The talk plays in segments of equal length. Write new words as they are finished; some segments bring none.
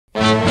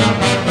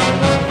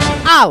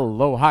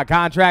Aloha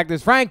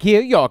contractors, Frank here,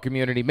 your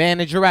community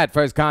manager at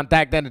First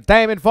Contact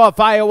Entertainment for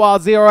Firewall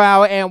Zero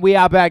Hour, and we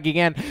are back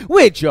again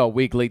with your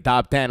weekly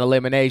top 10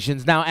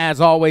 eliminations. Now, as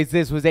always,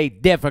 this was a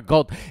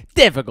difficult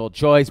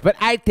choice, but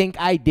I think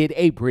I did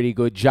a pretty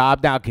good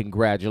job. Now,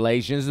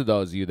 congratulations to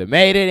those of you that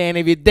made it, and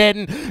if you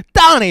didn't,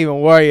 don't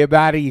even worry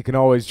about it. You can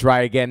always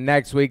try again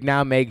next week.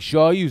 Now, make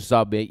sure you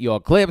submit your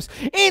clips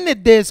in the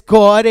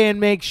Discord, and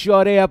make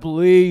sure they are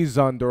please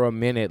under a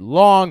minute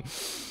long.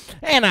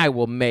 And I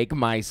will make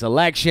my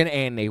selection,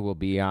 and they will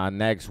be on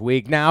next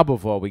week. Now,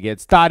 before we get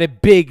started,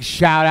 big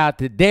shout out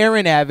to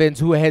Darren Evans,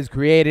 who has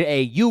created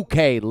a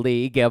UK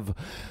league of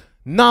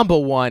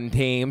 #1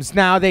 teams.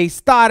 Now, they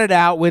started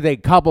out with a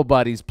couple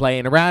buddies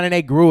playing around, and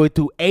they grew it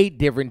to 8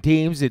 different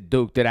teams that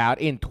duked it out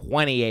in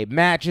 28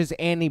 matches,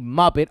 and the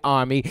Muppet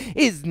Army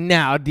is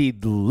now the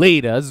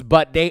leaders,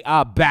 but they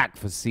are back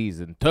for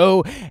Season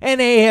 2, and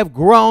they have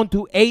grown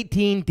to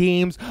 18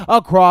 teams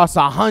across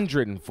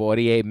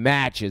 148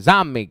 matches.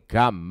 I mean,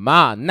 come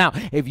on. Now,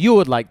 if you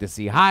would like to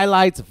see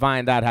highlights,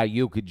 find out how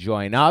you could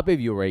join up if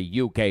you're a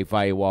UK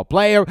Firewall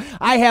player,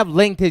 I have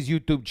linked his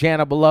YouTube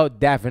channel below.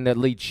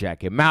 Definitely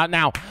check him out.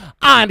 Now,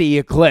 on to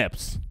your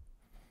clips.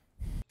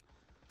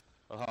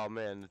 Oh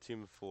man, the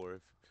team of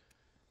 4.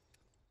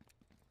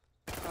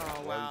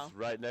 Oh wow. One's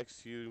right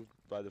next to you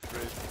by the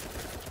fridge.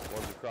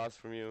 One's across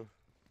from you.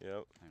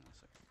 Yep.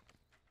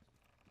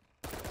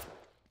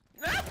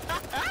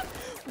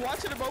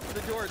 Watching him open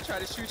the door and try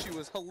to shoot you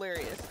was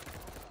hilarious.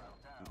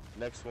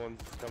 Next one's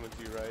coming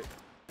to you right.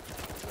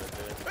 Right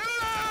there.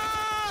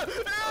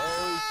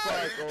 Oh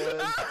fuck,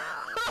 Owen.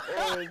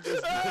 Owen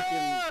just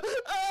fucking...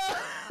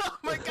 Oh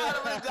my god,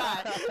 I'm gonna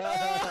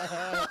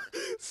die.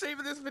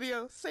 Saving this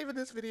video. Saving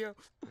this video.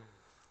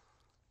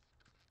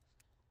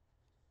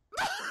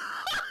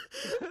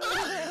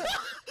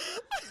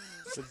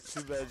 It's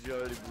too bad you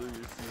already blew your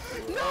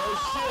C4. No! Oh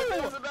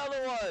shit, there's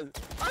another one!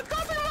 I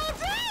thought they were all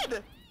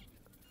dead!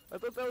 I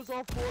thought that was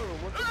all 4 of them.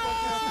 What the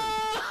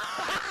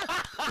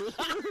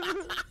fuck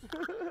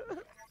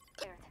happened?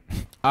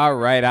 All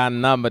right,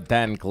 on number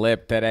 10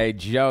 clip today,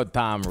 Joe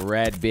Tom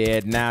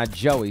Redbeard. Now,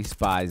 Joey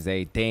spies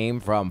a team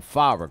from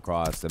far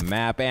across the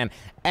map, and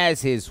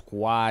as his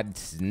squad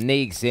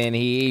sneaks in,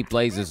 he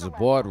plays a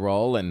support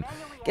role and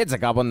gets a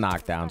couple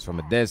knockdowns from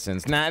a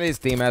distance. Now, this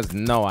team has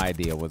no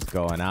idea what's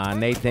going on.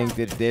 They think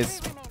that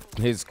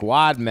his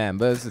squad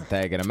members are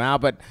taking him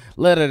out, but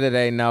little do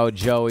they know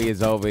Joey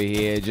is over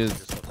here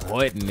just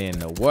putting in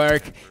the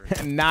work,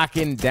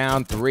 knocking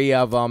down 3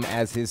 of them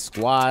as his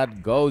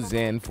squad goes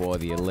in for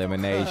the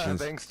eliminations.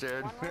 Thanks,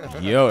 Jared.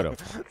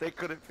 Beautiful. They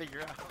couldn't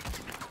figure out.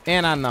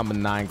 And on number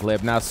 9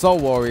 clip, now Soul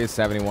Warrior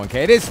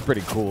 71K. This is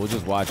pretty cool.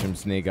 Just watch him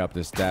sneak up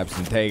the steps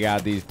and take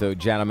out these 2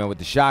 gentlemen with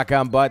the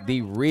shotgun. But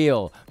the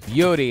real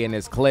beauty in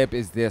this clip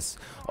is this.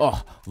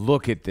 Oh,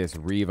 look at this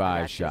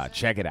revive shot.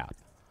 Check it out.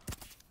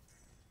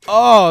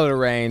 Oh, the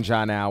range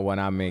on that one.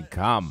 I mean,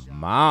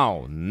 come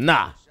on.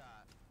 Nah.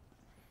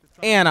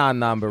 And on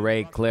number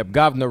 8 clip,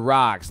 Governor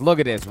Rocks. Look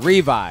at this.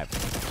 Revive.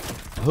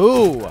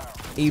 2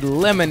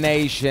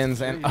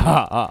 eliminations and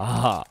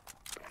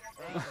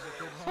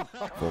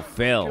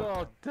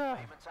fulfilled.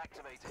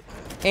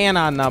 And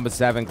on number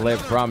 7 clip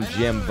from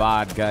Jim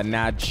Vodka.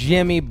 Now,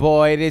 Jimmy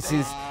boy, this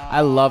is...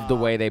 I love the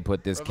way they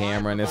put this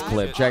camera in this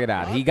clip. Check it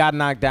out. He got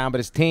knocked down, but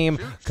his team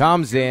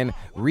comes in,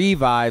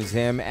 revives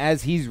him.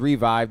 As he's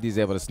revived, he's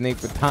able to sneak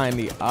behind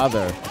the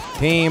other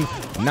team,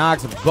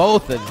 knocks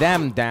both of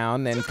them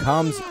down, then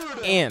comes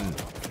in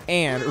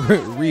and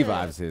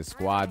revives his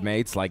squad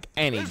mates like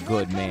any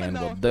good man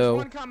will do.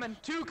 1 coming,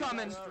 2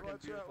 coming.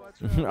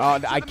 Oh,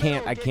 I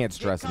can't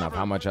stress enough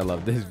how much I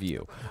love this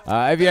view.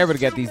 If you ever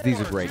get these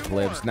are great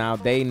clips. Now,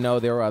 they know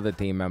there are other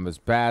team members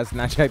past.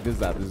 Now, check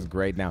this out. This is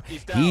great. Now,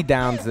 he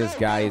downs this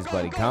guy. His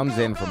buddy comes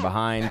in from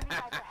behind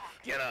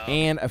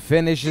and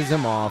finishes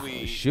him off,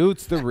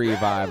 shoots the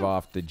revive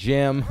off the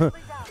Jim,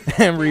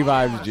 and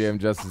revives Jim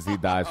just as he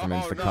dies from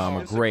insta-com.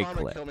 A great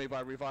clip.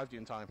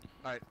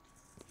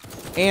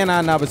 And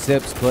on number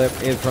 6 clip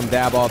is from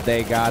Dab All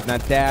Day God. Now,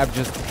 Dab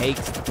just takes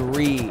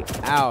 3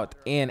 out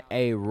in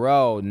a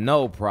row.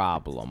 No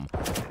problem.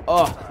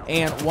 Oh,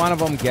 and one of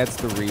them gets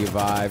the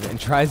revive and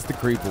tries to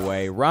creep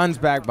away, runs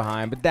back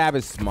behind, but Dab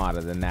is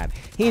smarter than that.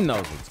 He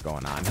knows what's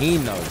going on. He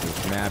knows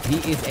this map. He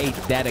is a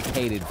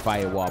dedicated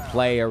Firewall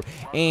player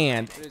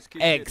and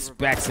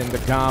expects him to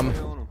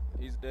come.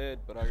 He's dead,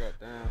 but I got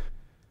down.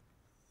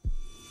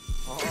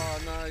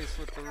 Oh, nice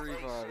with the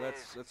revive.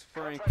 That's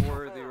Frank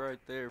worthy right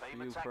there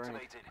for you,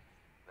 Frank.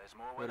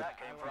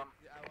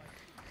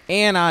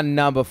 And on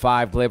number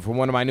 5 clip from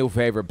one of my new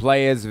favorite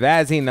players,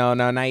 Vazzy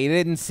Nono. Now, you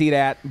didn't see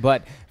that,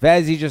 but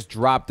Vazzy just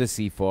dropped the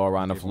C4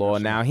 on the floor.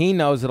 Now, he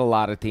knows that a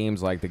lot of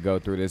teams like to go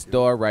through this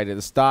door right at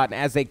the start, and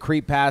as they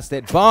creep past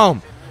it,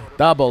 boom!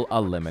 Double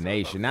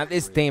elimination. Now,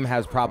 this team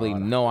has probably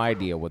no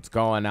idea what's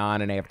going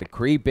on, and they have to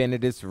creep into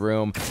this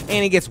room,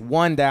 and he gets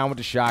 1 down with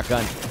the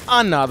shotgun,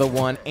 another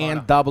one,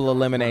 and double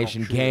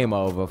elimination. Game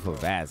over for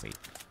Vazzy.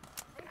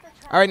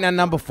 All right, now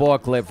number 4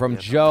 clip from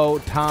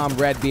Joe Tom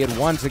Redbeard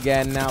once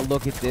again. Now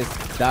look at this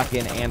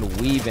ducking and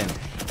weaving.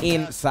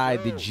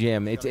 inside the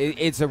gym.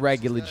 It's a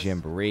regular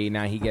gymboree.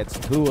 Now he gets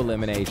 2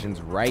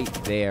 eliminations right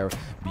there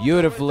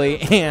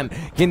beautifully and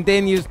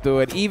continues through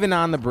it, even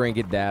on the brink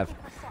of death.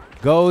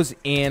 Goes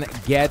in,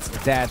 gets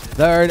that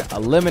 3rd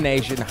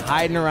elimination,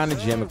 hiding around the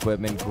gym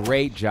equipment.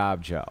 Great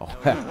job, Joe.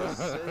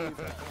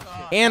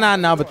 And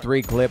on number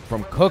 3 clip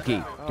from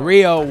Cookie,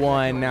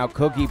 301. Now,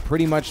 Cookie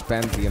pretty much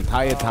spends the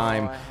entire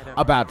time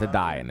about to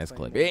die in this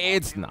clip.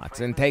 It's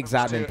nuts, and takes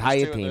out an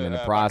entire team in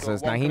the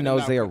process. Now, he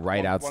knows they are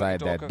right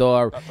outside that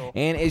door,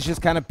 and is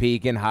just kind of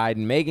peeking,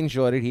 hiding, making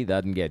sure that he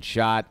doesn't get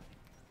shot.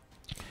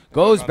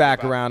 Goes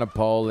back around a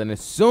pole, and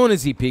as soon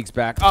as he peeks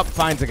back up,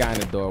 finds a guy in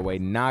the doorway,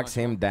 knocks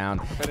him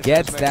down,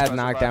 gets that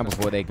knockdown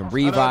before they can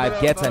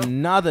revive, gets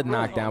another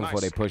knockdown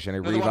before they push in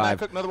a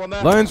revive,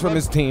 learns from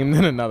his team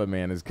that another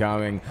man is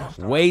coming,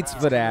 waits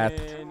for that,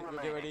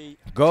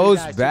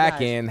 goes back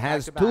in,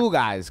 has 2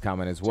 guys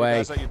coming his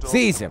way,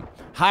 sees him,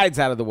 hides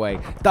out of the way,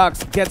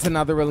 ducks, gets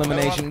another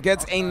elimination, and,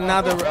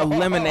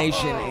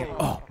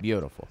 oh,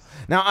 beautiful.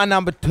 Now, on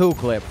number 2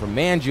 clip from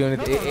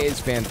Manjunit, it is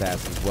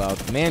fantastic as well.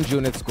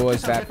 Manjunit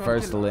scores that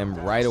first elim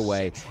right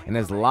away and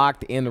is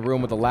locked in the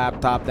room with the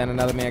laptop. Then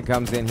another man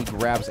comes in. He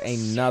grabs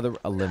another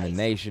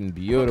elimination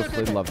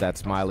beautifully. Love that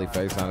smiley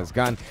face on his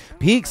gun.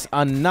 Peeks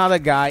another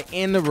guy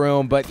in the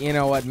room, but you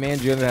know what?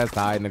 Manjunit has to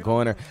hide in the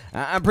corner.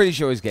 I'm pretty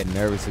sure he's getting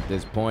nervous at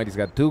this point. He's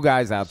got 2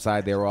 guys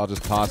outside. They were all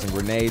just tossing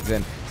grenades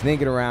and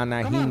sneaking around.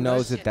 Now, he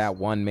knows that that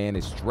one man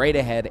is straight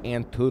ahead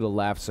and to the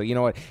left. So, you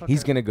know what?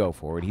 He's going to go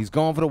for it. He's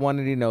going for the one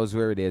that he knows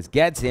where it is.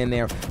 Gets in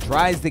there,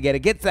 tries to get it,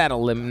 gets that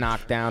elim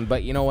knockdown,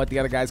 but you know what? The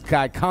other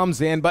guy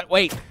comes in, but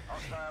wait,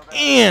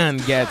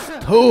 and gets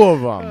 2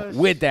 of them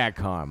with that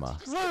karma.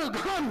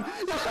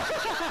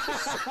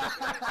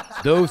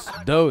 Deuce.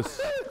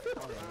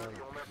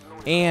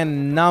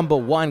 And number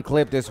 1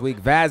 clip this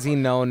week,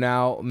 Vazino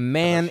now.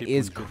 Man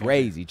is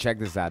crazy. Check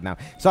this out. Now,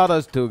 saw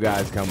those 2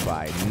 guys come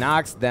by.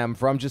 Knocks them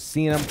from just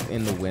seeing them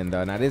in the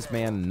window. Now, this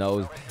man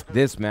knows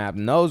this map,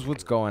 knows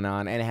what's going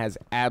on, and has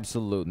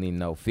absolutely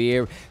no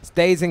fear.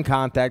 Stays in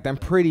contact, I'm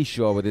pretty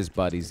sure, with his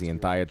buddies the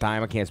entire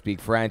time. I can't speak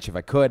French. If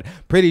I could,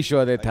 pretty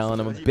sure they're telling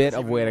him a bit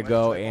of where to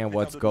go and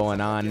what's going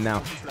on.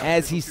 Now,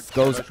 as he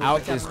goes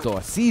out this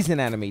door, sees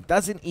an enemy,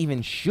 doesn't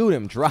even shoot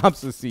him,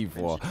 drops the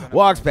C4,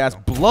 walks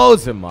past,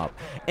 blows him up,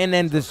 and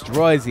then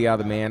destroys the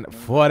other man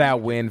for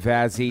that win.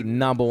 Vazzy,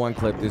 number 1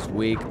 clip this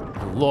week.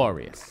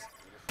 Glorious.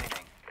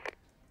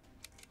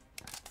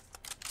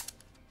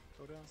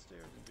 Go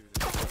downstairs and do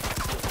this.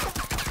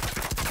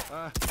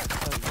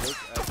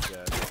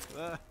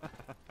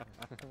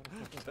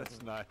 Look at that.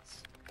 That's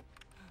nice.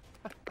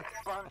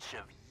 Bunch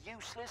of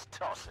useless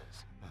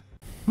tossers.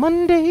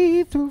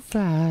 Monday through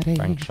Friday.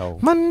 Frank Show.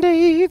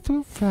 Monday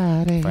through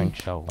Friday. Frank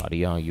Show.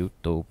 Body on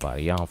YouTube.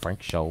 Body on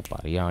Frank Show.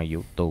 Body on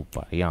YouTube.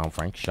 Body on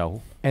Frank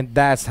Show. And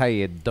that's how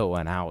you do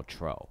an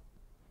outro.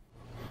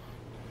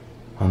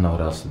 I don't know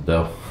what else to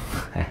do.